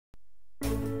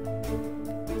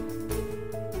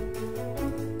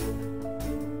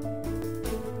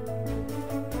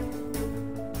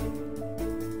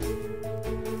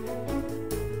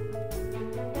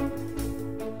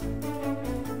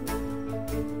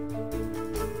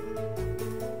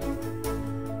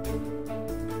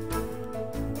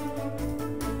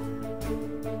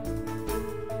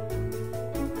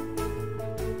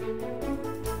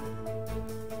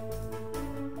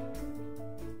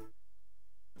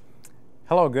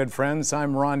Hello, good friends.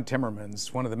 I'm Ron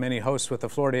Timmermans, one of the many hosts with the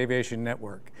Florida Aviation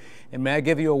Network. And may I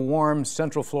give you a warm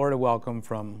Central Florida welcome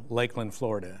from Lakeland,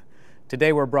 Florida.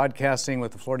 Today we're broadcasting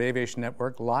with the Florida Aviation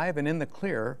Network live and in the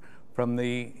clear from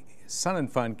the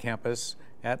FUN campus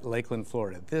at Lakeland,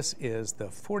 Florida. This is the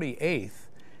 48th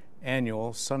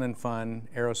annual FUN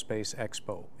Aerospace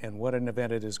Expo, and what an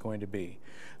event it is going to be.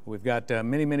 We've got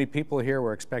many people here.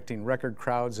 We're expecting record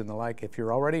crowds and the like. If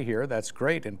you're already here, that's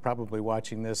great, and probably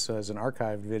watching this as an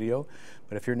archived video.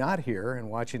 But if you're not here and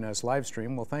watching us live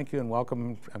stream, well, thank you and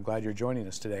welcome. I'm glad you're joining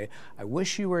us today. I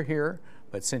wish you were here,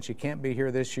 but since you can't be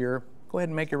here this year, go ahead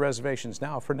and make your reservations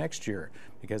now for next year,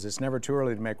 because it's never too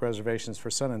early to make reservations for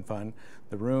FUN.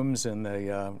 The rooms and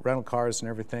the rental cars and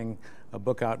everything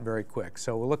book out very quick.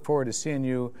 So we'll look forward to seeing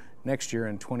you next year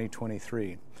in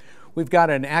 2023. We've got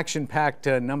an action-packed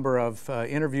number of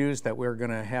interviews that we're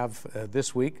going to have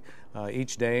this week,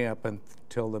 each day up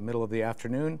until the middle of the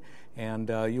afternoon, and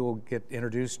you will get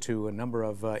introduced to a number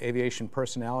of aviation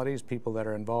personalities, people that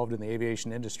are involved in the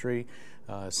aviation industry,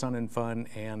 FUN,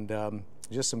 and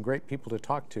just some great people to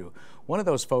talk to. One of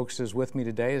those folks is with me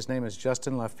today. His name is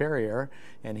Justin LaFerriere,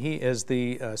 and he is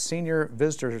the Senior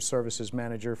Visitor Services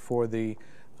Manager for the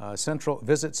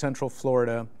Visit Central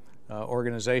Florida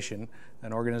organization,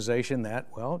 an organization that,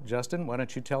 well, Justin, why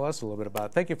don't you tell us a little bit about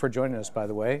it? Thank you for joining us, by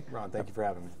the way. Ron, thank you for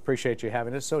having me. Appreciate you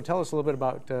having us. So tell us a little bit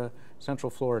about Central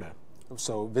Florida.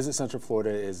 So Visit Central Florida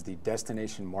is the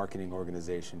destination marketing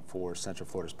organization for Central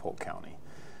Florida's Polk County.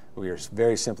 We are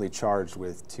very simply charged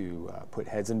with to put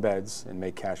heads in beds and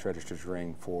make cash registers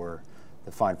ring for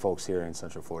the fine folks here in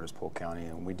Central Florida's Polk County.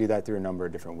 And we do that through a number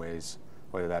of different ways,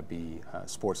 whether that be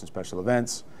sports and special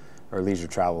events, or leisure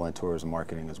travel and tourism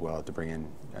marketing as well, to bring in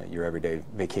your everyday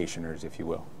vacationers, if you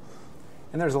will.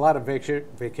 And there's a lot of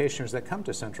vacationers that come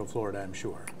to Central Florida, I'm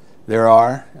sure. There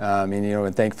are,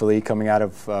 and thankfully, coming out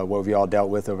of what we all dealt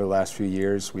with over the last few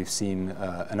years, we've seen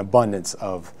an abundance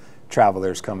of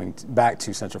travelers coming back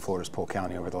to Central Florida's Polk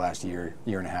County over the last year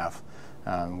and a half.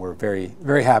 We're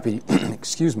very happy,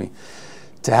 excuse me,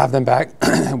 to have them back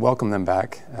and welcome them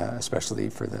back, especially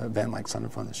for the event like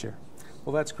FUN this year.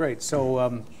 Well, that's great. So,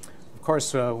 of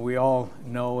course, we all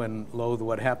know and loathe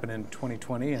what happened in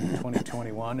 2020 and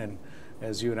 2021, and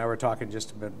as you and I were talking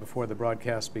just a bit before the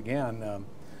broadcast began,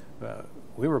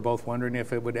 we were both wondering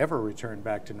if it would ever return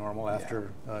back to normal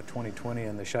after 2020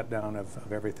 and the shutdown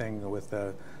of everything with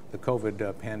the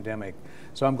COVID pandemic.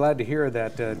 So I'm glad to hear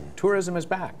that tourism is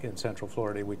back in Central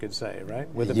Florida, we could say,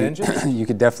 right? With a vengeance? You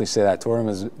could definitely say that.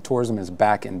 Tourism is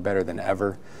back and better than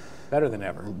ever. Better than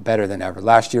ever. Better than ever.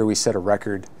 Last year we set a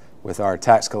record with our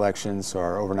tax collections, or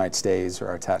our overnight stays, or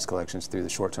our tax collections through the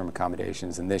short-term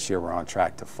accommodations, and this year we're on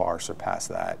track to far surpass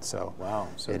that. So wow,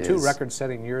 so two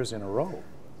record-setting years in a row.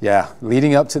 Yeah,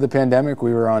 leading up to the pandemic,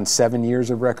 we were on 7 years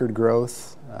of record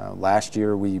growth. Last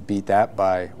year we beat that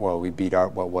by, we beat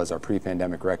what was our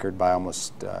pre-pandemic record by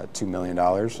almost $2 million,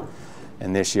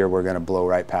 and this year we're going to blow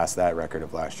right past that record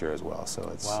of last year as well. So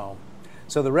it's wow.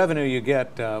 So the revenue you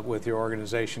get with your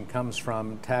organization comes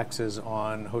from taxes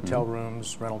on hotel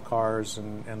rooms, rental cars,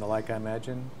 and the like, I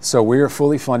imagine? So we are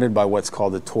fully funded by what's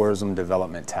called the Tourism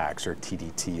Development Tax, or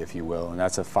TDT, if you will, and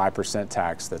that's a 5%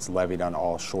 tax that's levied on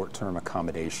all short-term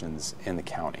accommodations in the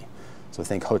county. So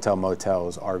think hotel,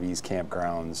 motels, RVs,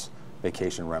 campgrounds,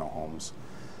 vacation rental homes.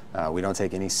 We don't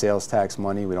take any sales tax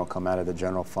money. We don't come out of the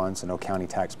general fund, so no county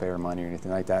taxpayer money or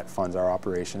anything like that funds our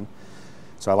operation.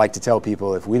 So I like to tell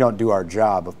people, if we don't do our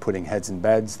job of putting heads in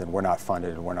beds, then we're not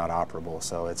funded and we're not operable.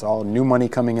 So it's all new money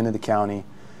coming into the county.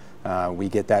 We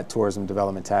get that tourism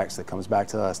development tax that comes back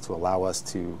to us to allow us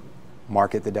to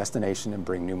market the destination and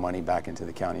bring new money back into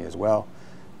the county as well.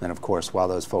 Then, of course, while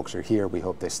those folks are here, we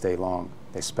hope they stay long.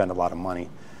 They spend a lot of money.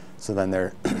 So then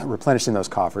they're replenishing those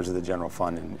coffers of the general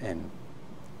fund and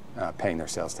paying their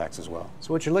sales tax as well.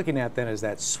 So what you're looking at then is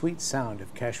that sweet sound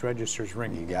of cash registers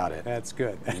ringing. You got it. That's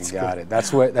good. You got it.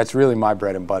 That's really my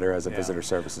bread and butter as a visitor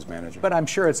services manager. But I'm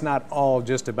sure it's not all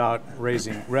just about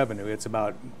raising revenue. It's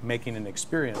about making an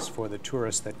experience for the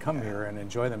tourists that come here and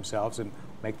enjoy themselves and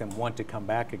make them want to come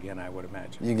back again, I would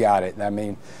imagine. You got it. I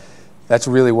mean, that's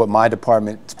really what my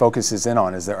department focuses in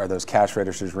on, are those cash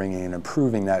registers ringing and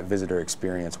improving that visitor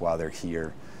experience while they're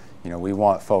here. We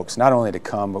want folks not only to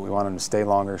come, but we want them to stay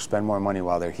longer, spend more money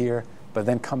while they're here, but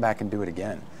then come back and do it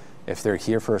again. If they're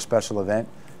here for a special event,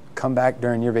 come back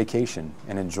during your vacation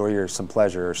and enjoy some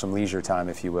pleasure or some leisure time,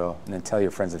 if you will, and then tell your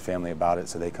friends and family about it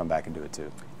so they come back and do it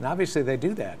too. And obviously they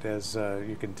do that, as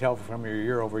you can tell from your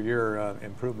year-over-year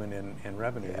improvement in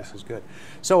revenue. Yeah. This is good.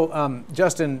 So,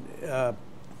 Justin,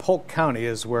 Polk County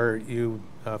is where you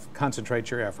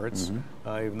concentrate your efforts.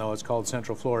 Mm-hmm. Even though it's called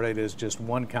Central Florida, it is just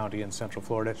one county in Central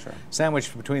Florida, sure,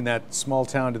 sandwiched between that small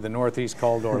town to the northeast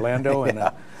called Orlando yeah, and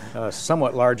a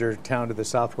somewhat larger town to the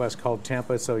southwest called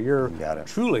Tampa. So you're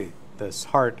truly this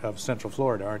heart of Central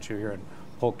Florida, aren't you, here in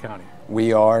Polk County?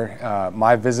 We are.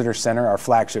 My visitor center, our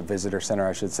flagship visitor center,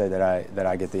 I should say, that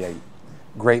I get the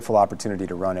grateful opportunity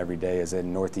to run every day is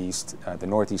in the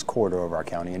northeast corridor of our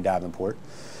county in Davenport.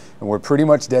 And we're pretty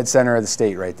much dead center of the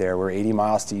state right there. We're 80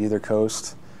 miles to either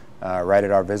coast, right at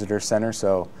our visitor center.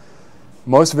 So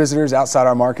most visitors outside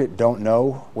our market don't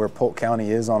know where Polk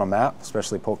County is on a map,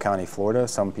 especially Polk County, Florida.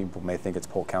 Some people may think it's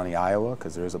Polk County, Iowa,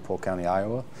 because there is a Polk County,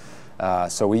 Iowa.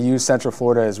 So we use Central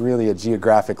Florida as really a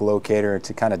geographic locator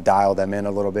to kind of dial them in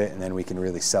a little bit, and then we can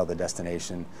really sell the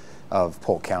destination of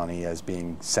Polk County as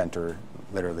being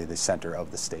literally the center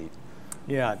of the state.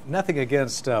 Yeah, nothing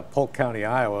against Polk County,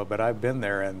 Iowa, but I've been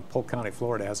there, and Polk County,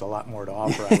 Florida has a lot more to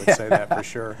offer, I would say that for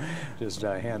sure, just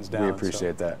hands down. We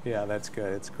appreciate that. Yeah, that's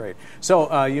good. It's great.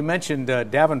 So you mentioned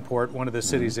Davenport, one of the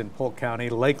cities in Polk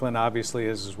County. Lakeland, obviously,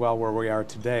 is as well where we are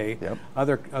today. Yep.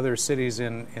 Other cities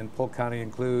in Polk County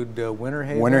include Winter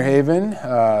Haven? Winter Haven,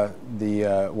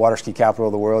 the water ski capital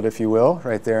of the world, if you will,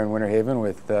 right there in Winter Haven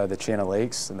with the Channel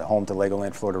Lakes and the home to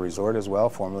Legoland Florida Resort as well,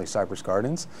 formerly Cypress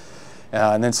Gardens.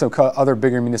 And then some other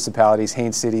bigger municipalities,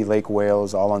 Haines City, Lake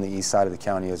Wales, all on the east side of the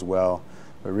county as well.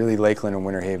 But really Lakeland and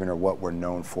Winter Haven are what we're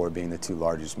known for, being the two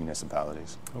largest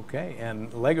municipalities. Okay, and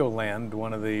Legoland,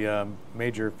 one of the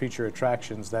major feature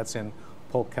attractions, that's in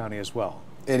Polk County as well.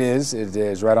 It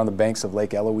is right on the banks of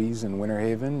Lake Eloise in Winter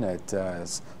Haven.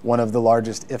 It's one of the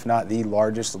largest, if not the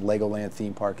largest, Legoland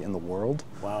theme park in the world.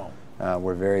 Wow.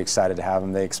 We're very excited to have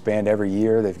them. They expand every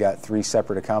year. They've got 3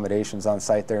 separate accommodations on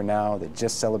site there now. They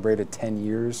just celebrated 10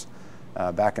 years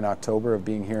back in October of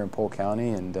being here in Polk County,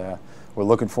 and we're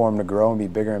looking for them to grow and be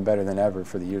bigger and better than ever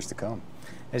for the years to come.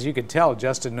 As you can tell,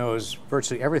 Justin knows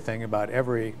virtually everything about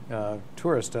every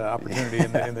tourist opportunity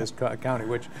in this county,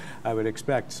 which I would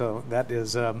expect. So that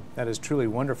is truly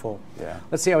wonderful. Yeah.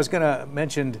 Let's see. I was going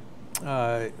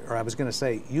to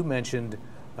say you mentioned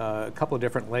a couple of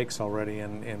different lakes already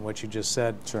in what you just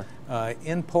said. Sure.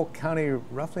 In Polk County,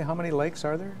 roughly how many lakes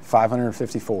are there?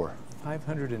 554.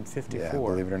 554. Yeah,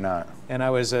 believe it or not. And I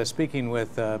was speaking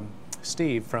with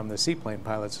Steve from the Seaplane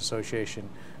Pilots Association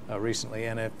recently,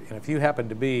 and if you happen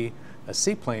to be a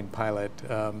seaplane pilot,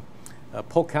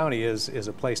 Polk County is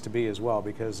a place to be as well,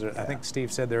 because I think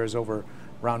Steve said there is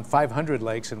around 500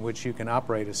 lakes in which you can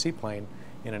operate a seaplane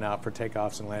in and out for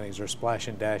takeoffs and landings, or splash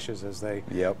and dashes as they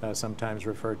sometimes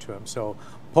refer to them. So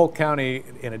Polk County,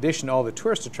 in addition to all the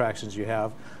tourist attractions you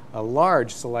have, a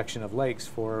large selection of lakes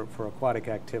for aquatic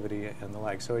activity and the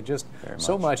like. So it just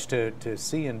so much to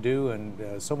see and do,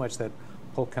 and so much that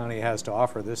Polk County has to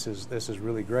offer. This is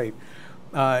really great.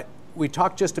 We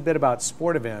talked just a bit about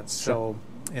sport events. Sure.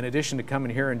 So in addition to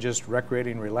coming here and just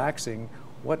recreating, relaxing,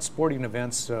 what sporting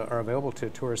events are available to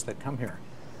tourists that come here?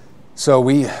 So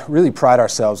we really pride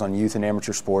ourselves on youth and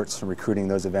amateur sports and recruiting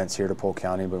those events here to Polk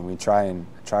County, but we try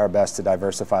our best to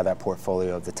diversify that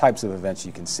portfolio of the types of events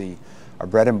you can see. Our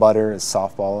bread and butter is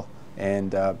softball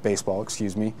and baseball,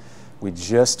 excuse me. We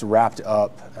just wrapped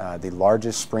up the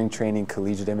largest spring training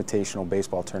collegiate invitational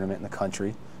baseball tournament in the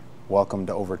country. Welcomed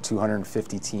over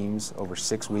 250 teams over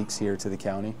 6 weeks here to the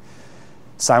county.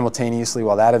 Simultaneously,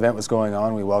 while that event was going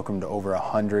on, we welcomed over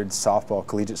 100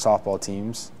 collegiate softball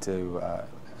teams to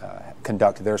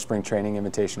conduct their spring training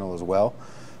invitational as well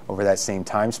over that same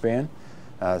time span.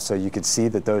 So you could see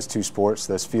that those two sports,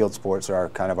 those field sports, are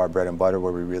kind of our bread and butter,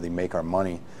 where we really make our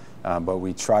money. But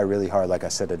we try really hard, like I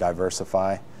said, to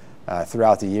diversify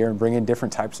throughout the year and bring in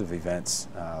different types of events,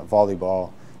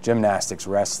 volleyball, gymnastics,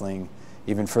 wrestling.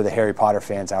 Even for the Harry Potter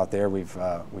fans out there, we've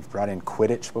brought in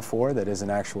Quidditch before. That is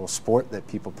an actual sport that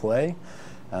people play.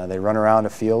 They run around a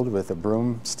field with a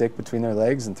broomstick between their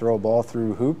legs and throw a ball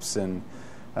through hoops and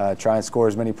try and score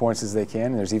as many points as they can.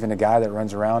 And there's even a guy that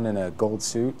runs around in a gold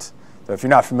suit. So if you're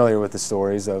not familiar with the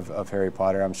stories of Harry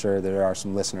Potter, I'm sure there are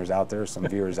some listeners out there, some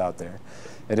viewers out there.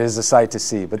 It is a sight to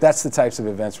see. But that's the types of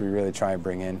events we really try and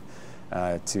bring in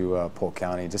to Polk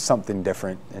County. Just something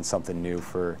different and something new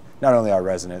for not only our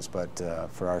residents, but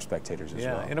for our spectators as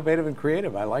well. Yeah, innovative and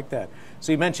creative. I like that.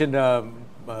 So you mentioned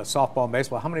softball and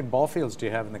baseball. How many ball fields do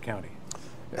you have in the county?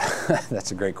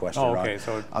 That's a great question, Oh, Ron. okay.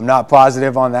 So I'm not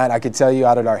positive on that. I could tell you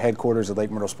out at our headquarters at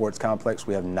Lake Myrtle Sports Complex,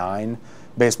 we have 9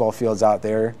 baseball fields out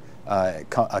there,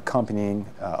 accompanying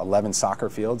 11 soccer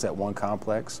fields at one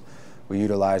complex. We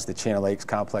utilize the Channel Lakes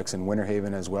complex in Winter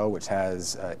Haven as well, which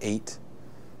has 8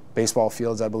 baseball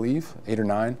fields, I believe, 8 or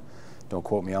 9. Don't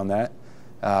quote me on that.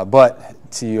 But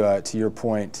to your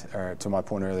point, or to my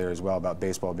point earlier as well about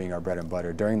baseball being our bread and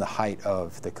butter, during the height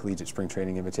of the Collegiate Spring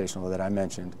Training Invitational that I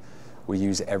mentioned, we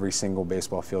use every single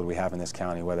baseball field we have in this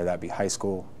county, whether that be high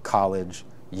school, college,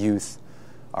 youth,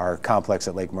 our complex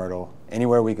at Lake Myrtle.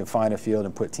 Anywhere we can find a field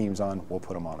and put teams on, we'll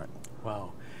put them on it.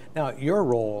 wow. Now, your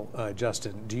role,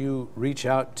 Justin, do you reach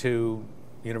out to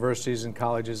universities and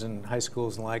colleges and high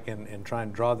schools and like and try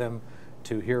and draw them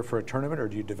to here for a tournament, or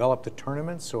do you develop the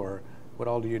tournaments, or what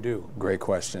all do you do? Great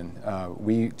question.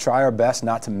 We try our best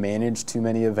not to manage too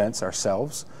many events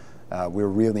ourselves. We're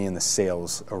really in the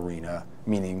sales arena,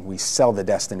 meaning we sell the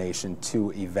destination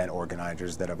to event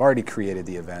organizers that have already created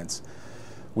the events.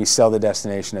 We sell the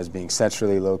destination as being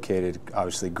centrally located,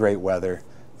 obviously great weather,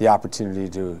 the opportunity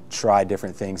to try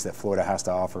different things that Florida has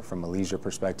to offer from a leisure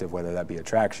perspective, whether that be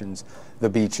attractions, the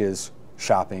beaches,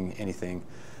 shopping, anything,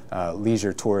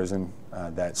 leisure tourism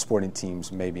that sporting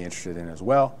teams may be interested in as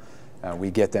well.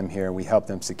 We get them here, we help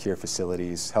them secure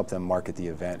facilities, help them market the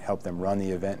event, help them run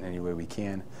the event in any way we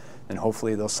can, and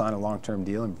hopefully they'll sign a long-term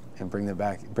deal and bring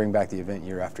back the event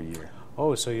year after year.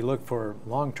 Oh, so you look for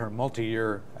long-term,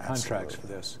 multi-year contracts for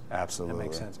this. Absolutely. That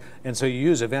makes sense. And so you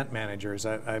use event managers.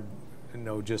 I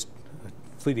know just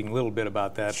a fleeting little bit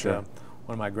about that. Sure.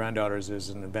 One of my granddaughters is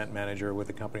an event manager with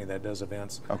a company that does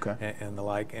events and the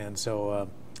like. And so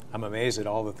I'm amazed at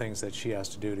all the things that she has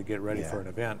to do to get ready for an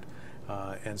event.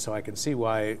 And so I can see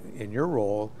why in your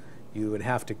role you would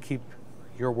have to keep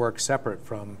your work separate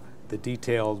from the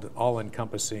detailed,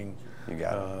 all-encompassing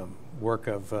work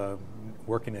of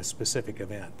working a specific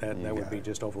event. That would be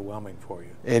just overwhelming for you.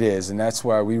 It is, and that's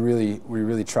why we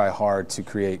really try hard to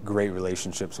create great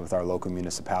relationships with our local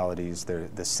municipalities,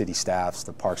 the city staffs,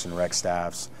 the Parks and Rec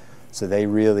staffs. So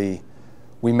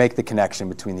we make the connection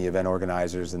between the event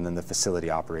organizers and then the facility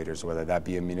operators, whether that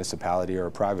be a municipality or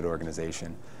a private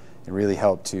organization, and really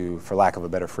help to, for lack of a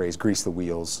better phrase, grease the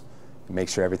wheels and make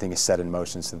sure everything is set in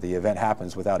motion so the event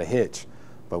happens without a hitch.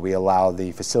 But we allow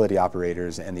the facility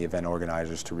operators and the event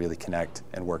organizers to really connect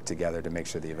and work together to make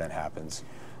sure the event happens.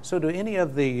 So do any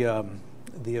of the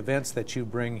events that you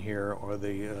bring here, or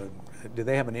do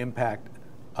they have an impact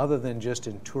other than just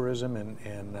in tourism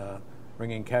and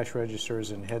bringing cash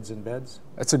registers and heads in beds?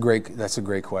 That's a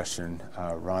great question,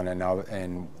 Ron.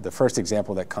 And the first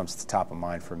example that comes to the top of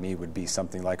mind for me would be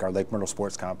something like our Lake Myrtle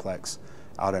Sports Complex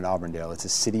out in Auburndale. It's a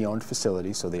city-owned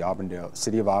facility, so the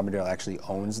City of Auburndale actually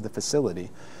owns the facility.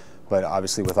 But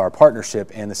obviously with our partnership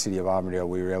and the City of Auburndale,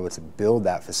 we were able to build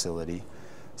that facility.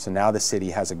 So now the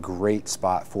city has a great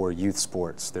spot for youth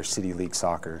sports, their city league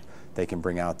soccer. They can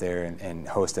bring out there and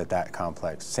host at that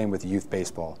complex. Same with youth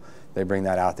baseball. They bring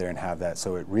that out there and have that.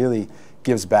 So it really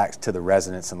gives back to the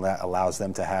residents and allows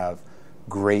them to have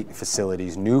great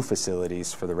facilities, new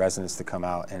facilities for the residents to come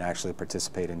out and actually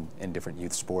participate in different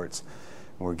youth sports.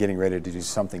 We're getting ready to do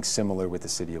something similar with the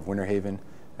city of Winter Haven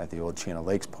at the old Channel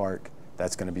Lakes Park.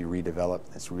 That's going to be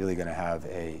redeveloped. It's really going to have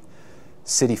a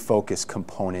city-focused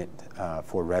component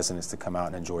for residents to come out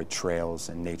and enjoy trails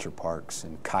and nature parks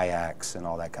and kayaks and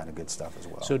all that kind of good stuff as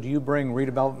well. So do you bring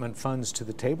redevelopment funds to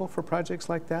the table for projects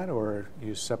like that, or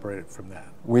you separate it from that?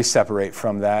 We separate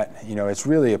from that. You know, it's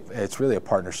really a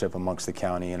partnership amongst the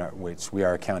county, which we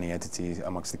are a county entity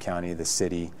amongst the county, the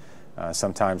city.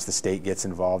 Sometimes the state gets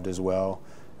involved as well.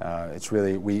 It's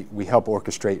really, we help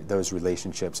orchestrate those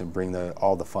relationships and bring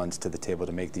all the funds to the table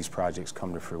to make these projects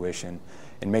come to fruition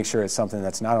and make sure it's something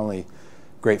that's not only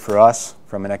great for us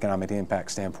from an economic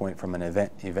impact standpoint, from an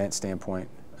event standpoint,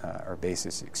 or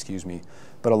basis, excuse me,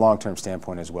 but a long-term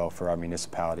standpoint as well for our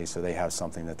municipalities, so they have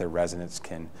something that their residents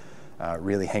can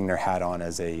really hang their hat on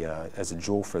as a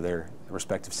jewel for their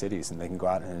respective cities, and they can go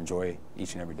out and enjoy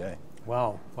each and every day.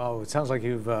 Wow. Wow. It sounds like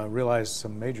you've realized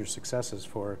some major successes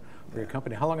for your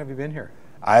company. How long have you been here?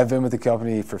 I've been with the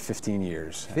company for 15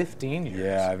 years. 15 years?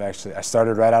 Yeah, I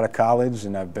started right out of college,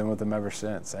 and I've been with them ever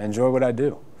since. I enjoy what I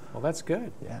do. Well, that's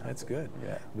good. Yeah. That's good.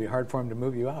 Yeah. It'll be hard for them to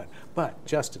move you out. But,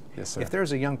 Justin, yes, sir. If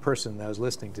there's a young person that was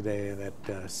listening today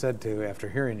that said to, after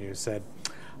hearing you, said,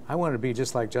 I wanted to be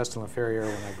just like Justin LaFerriere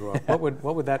when I grew up,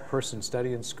 what would that person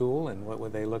study in school, and what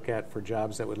would they look at for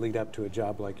jobs that would lead up to a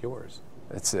job like yours?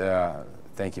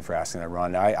 Thank you for asking that,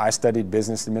 Ron. I studied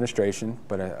business administration,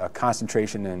 but a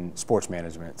concentration in sports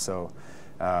management. So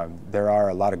there are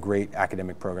a lot of great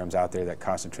academic programs out there that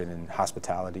concentrate in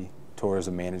hospitality,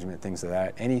 tourism management, things of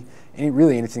that.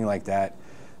 Really anything like that.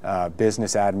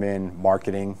 Business admin,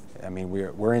 marketing. I mean,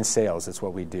 we're in sales. That's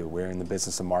what we do. We're in the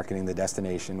business of marketing the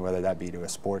destination, whether that be to a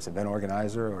sports event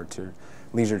organizer or to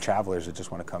leisure travelers that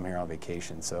just want to come here on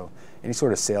vacation. So any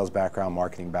sort of sales background,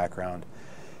 marketing background,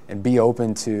 and be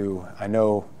open to, I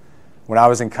know when I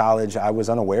was in college, I was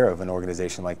unaware of an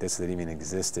organization like this that even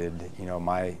existed. You know,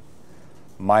 my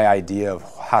idea of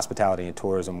hospitality and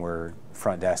tourism were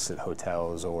front desks at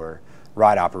hotels or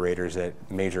ride operators at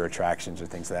major attractions or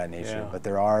things of that nature. Yeah. But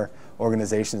there are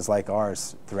organizations like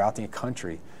ours throughout the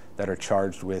country that are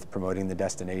charged with promoting the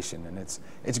destination, and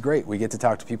it's great. We get to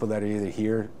talk to people that are either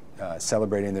here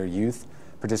celebrating their youth,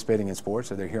 participating in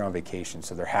sports, or they're here on vacation.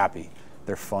 So they're happy,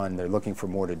 they're fun, they're looking for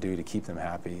more to do to keep them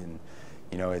happy. And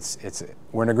you know,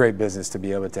 we're in a great business to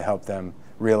be able to help them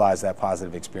realize that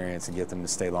positive experience and get them to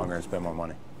stay longer and spend more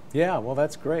money. Yeah, well,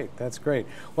 that's great. That's great.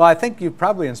 Well, I think you've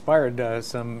probably inspired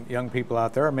some young people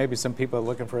out there, or maybe some people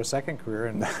looking for a second career.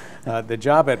 And the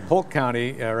job at Polk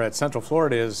County, or at Central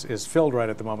Florida, is filled right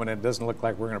at the moment. And it doesn't look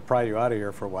like we're going to pry you out of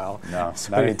here for a while. No,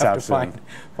 so not anytime soon.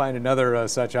 Find another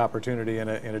such opportunity in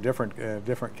a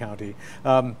different county.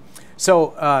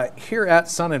 So here at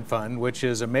Sun and Fun, which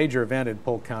is a major event in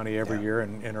Polk County every year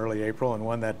in early April, and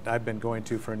one that I've been going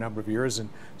to for a number of years, and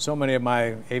so many of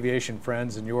my aviation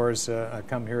friends and yours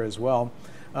come here as well.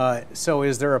 So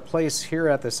is there a place here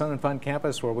at the Sun and Fun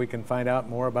campus where we can find out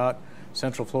more about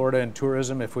Central Florida and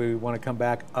tourism if we want to come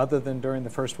back other than during the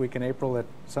first week in April at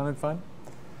Sun and Fun?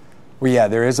 Well, yeah,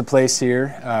 there is a place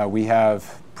here. We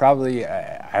have probably,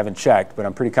 I haven't checked, but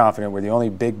I'm pretty confident we're the only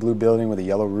big blue building with a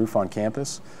yellow roof on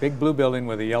campus. Big blue building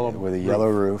with a yellow roof. With a yellow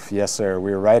roof, yes, sir.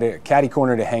 We're right at catty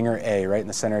corner to Hangar A, right in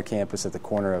the center of campus at the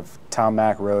corner of Tom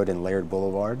Mack Road and Laird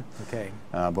Boulevard. Okay.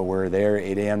 But we're there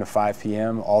 8 a.m. to 5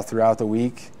 p.m. all throughout the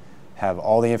week. Have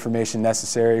all the information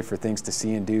necessary for things to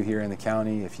see and do here in the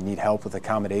county. If you need help with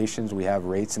accommodations, we have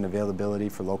rates and availability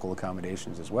for local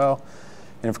accommodations as well.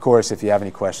 And of course, if you have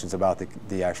any questions about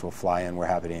the actual fly-in, we're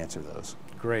happy to answer those.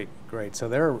 Great, great. So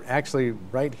they're actually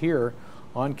right here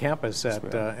on campus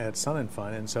at Sun and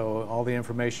Fun, and so all the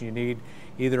information you need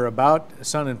either about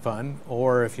Sun and Fun,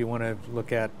 or if you want to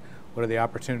look at what are the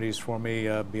opportunities for me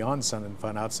beyond Sun and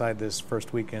Fun outside this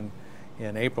first weekend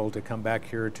in April to come back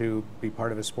here to be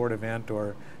part of a sport event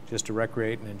or just to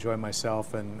recreate and enjoy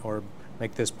myself or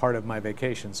make this part of my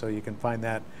vacation. So you can find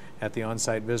that at the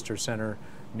on-site visitor center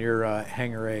near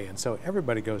Hangar A. And so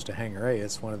everybody goes to Hangar A.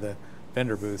 It's one of the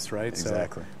vendor booths, right?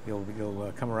 Exactly. So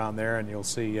you'll come around there and you'll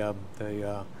see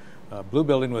the blue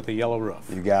building with the yellow roof.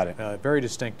 You got it. Very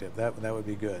distinctive. That would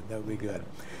be good. That would be good.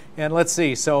 And let's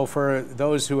see. So for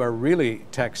those who are really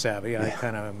tech savvy, I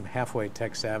kind of am halfway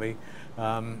tech savvy.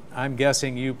 I'm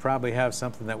guessing you probably have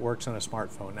something that works on a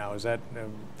smartphone now. Is that a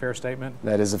fair statement?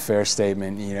 That is a fair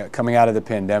statement. You know, coming out of the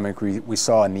pandemic, we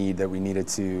saw a need that we needed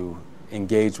to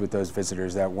engage with those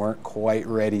visitors that weren't quite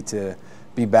ready to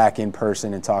be back in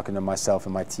person and talking to myself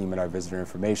and my team at our Visitor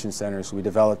Information Center. So we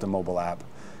developed a mobile app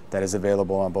that is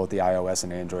available on both the iOS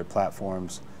and Android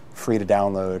platforms, free to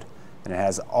download, and it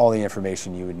has all the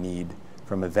information you would need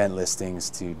from event listings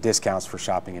to discounts for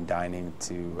shopping and dining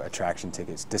to attraction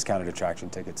tickets, discounted attraction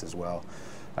tickets as well.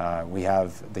 We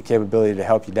have the capability to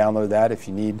help you download that. If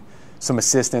you need some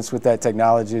assistance with that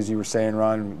technology, as you were saying,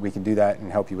 Ron, we can do that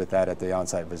and help you with that at the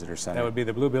on-site visitor center. That would be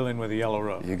the blue building with the yellow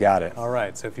roof. You got it. All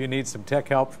right. So if you need some tech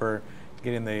help for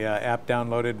getting the app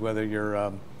downloaded, whether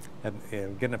you're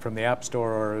getting it from the App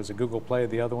Store or is it Google Play,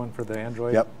 the other one for the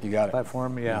Android you got it.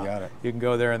 platform? Yeah. You got it. You can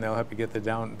go there and they'll help you get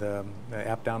the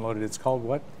app downloaded. It's called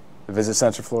what? The Visit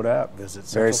Central Florida app. Visit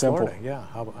Central Very simple. Florida. Yeah.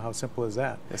 How simple is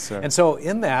that? Yes, sir. And so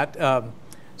in that,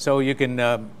 so you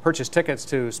can purchase tickets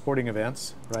to sporting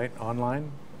events, right,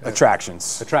 online?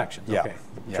 Attractions. Attractions, Yeah. okay.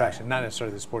 Attraction, not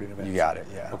necessarily the sporting events. You got it,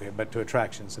 yeah. Okay, but to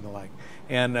attractions and the like.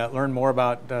 And learn more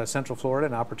about Central Florida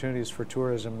and opportunities for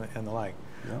tourism and the like.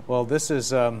 Yeah. Well, this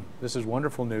is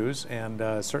wonderful news,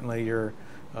 and certainly you're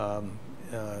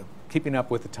keeping up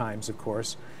with the times, of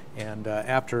course. And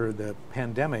after the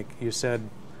pandemic, you said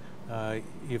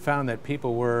you found that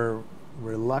people were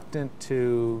reluctant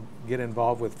to get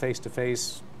involved with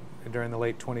face-to-face during the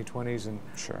late 2020s and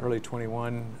early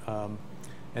 21.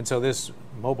 And so this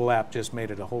mobile app just made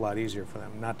it a whole lot easier for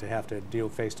them, not to have to deal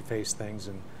face-to-face things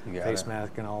and face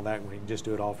mask and all that. We can just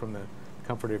do it all from the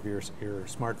comfort of your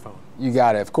smartphone. You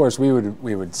got it. Of course, we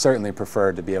would certainly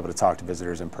prefer to be able to talk to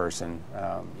visitors in person.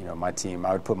 You know, my team,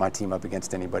 I would put my team up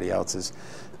against anybody else's,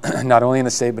 not only in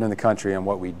the state but in the country, and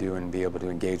what we do and be able to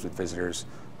engage with visitors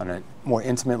on a more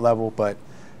intimate level. But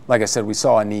like I said, we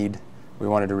saw a need we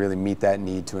wanted to really meet that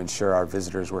need to ensure our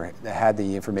visitors had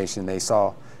the information they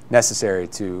saw necessary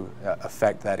to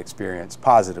affect that experience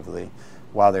positively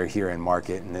while they're here in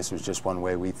market. And this was just one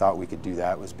way we thought we could do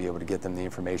that, was be able to get them the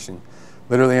information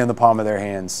literally in the palm of their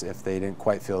hands if they didn't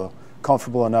quite feel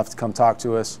comfortable enough to come talk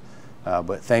to us.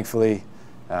 But thankfully,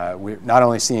 we're not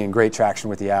only seeing great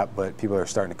traction with the app, but people are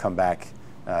starting to come back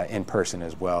in person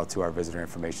as well to our visitor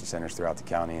information centers throughout the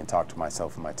county and talk to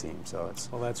myself and my team. So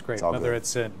it's, well, that's great. It's Whether good.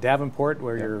 it's at Davenport,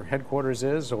 where your headquarters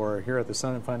is, or here at the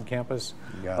Sun and Fun campus,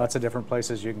 lots of different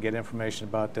places you can get information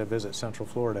about Visit Central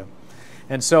Florida.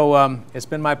 And so it's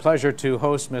been my pleasure to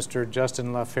host Mr. Justin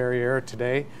LaFerriere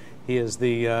today. He is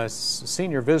the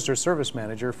Senior Visitor Service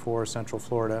Manager for Central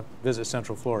Florida, Visit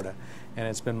Central Florida. And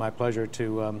it's been my pleasure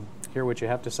to hear what you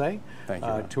have to say. Thank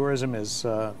you. Tourism is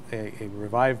a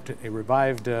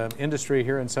revived industry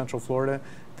here in Central Florida.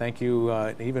 Thank you.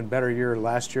 An even better year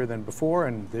last year than before,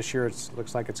 and this year it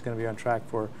looks like it's going to be on track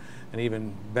for an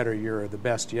even better year, or the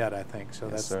best yet, I think. So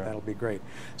that'll be great.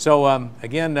 So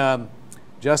again,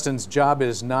 Justin's job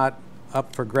is not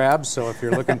up for grabs, so if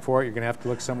you're looking for it, you're going to have to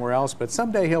look somewhere else. But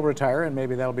someday he'll retire, and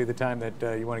maybe that'll be the time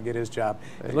that you want to get his job.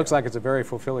 It looks like it's a very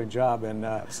fulfilling job, and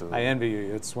I envy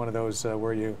you. It's one of those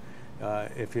where you,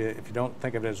 if you don't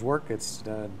think of it as work, it's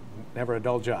never a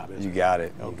dull job. You got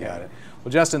it. Okay. You got it.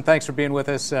 Well, Justin, thanks for being with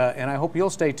us, and I hope you'll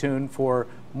stay tuned for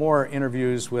more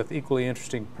interviews with equally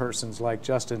interesting persons like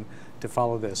Justin to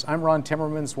follow this. I'm Ron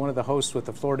Timmermans, one of the hosts with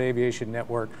the Florida Aviation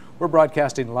Network. We're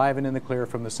broadcasting live and in the clear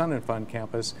from the Sun and Fun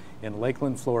campus in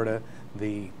Lakeland, Florida,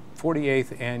 the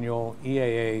 48th annual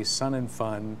EAA Sun and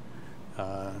Fun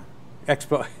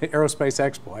Expo, Aerospace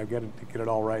Expo. I've got to get it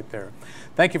all right there.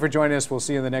 Thank you for joining us. We'll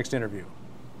see you in the next interview.